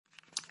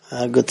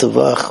Good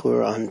Tavach,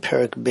 we're on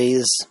Perek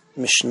Beis,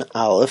 Mishnah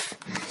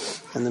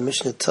Aleph, and the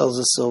Mishnah tells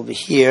us over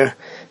here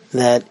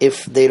that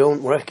if they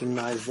don't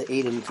recognize the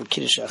Eidim for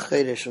Kiddush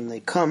HaChodesh when they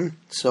come,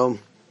 so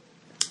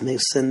they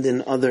send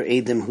in other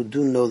Eidim who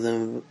do know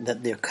them,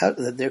 that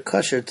they're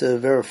kosher, to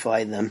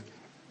verify them,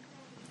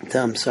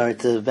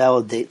 to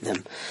validate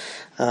them.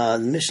 The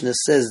Mishnah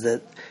says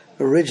that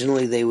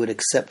originally they would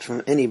accept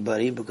from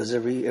anybody because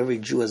every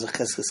Jew has a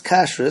cheskes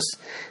kashrus,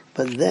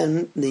 but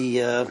then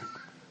the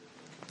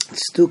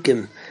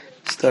Stukim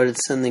started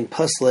sending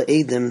Pasla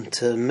Eidim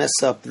to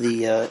mess up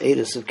the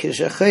Eidos of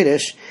Kiddush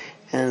HaChodesh,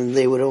 and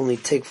they would only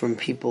take from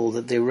people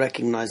that they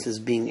recognized as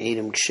being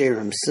Eidim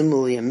Ksherim.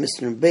 Similarly, in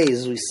Mishnah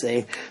Beis, we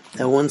say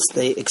that once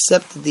they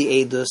accepted the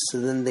Eidos, so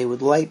then they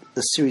would light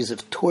a series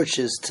of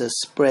torches to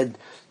spread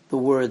the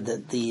word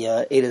that the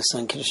Eidos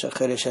on Kiddush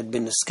HaChodesh had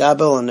been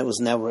Niskabel, and it was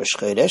now Rosh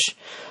Chodesh.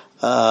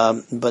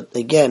 But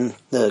again,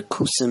 the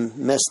Kusim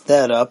messed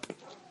that up,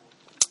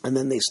 and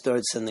then they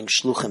started sending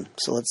shluchim.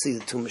 So let's see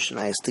the two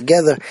Mishnayos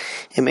together.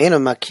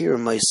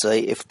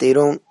 If they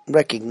don't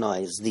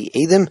recognize the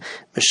Eidim,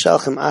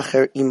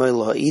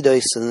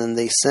 and then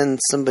they send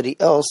somebody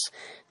else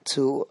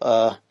to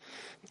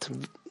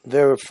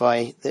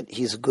verify that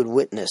he's a good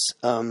witness.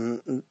 They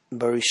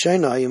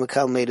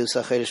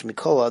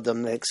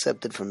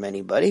accepted from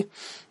anybody.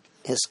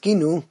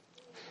 Heskinu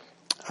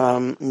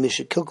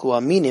mishikilku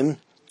aminim,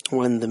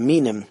 when the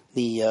minim,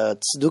 the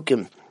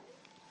tzdukim,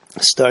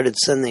 started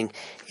sending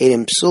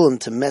Eidim Psulim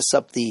to mess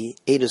up the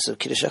Eidos of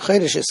Kiddush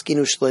HaChodesh,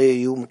 Eskinu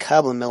shloyu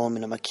mekabel melom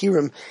min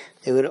hamakirim,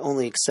 they would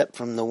only accept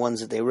from the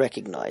ones that they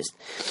recognized.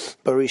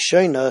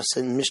 Barishayna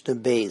in Mishnah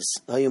Beis,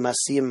 hayu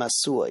masiyim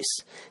masuos,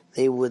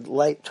 they would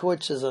light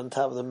torches on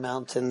top of the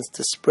mountains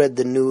to spread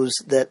the news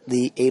that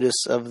the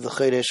Eidos of the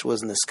Chodesh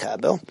was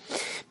Niskabel.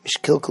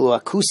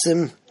 Mishkilkulu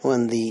akusim,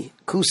 when the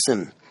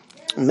kusim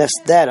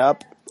messed that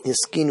up,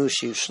 Hiskinu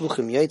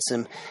shluchim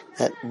yotzim,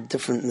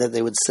 that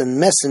they would send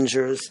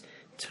messengers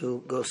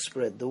to go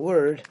spread the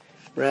word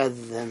rather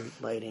than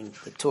lighting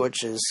the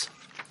torches.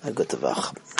 Good Tavach.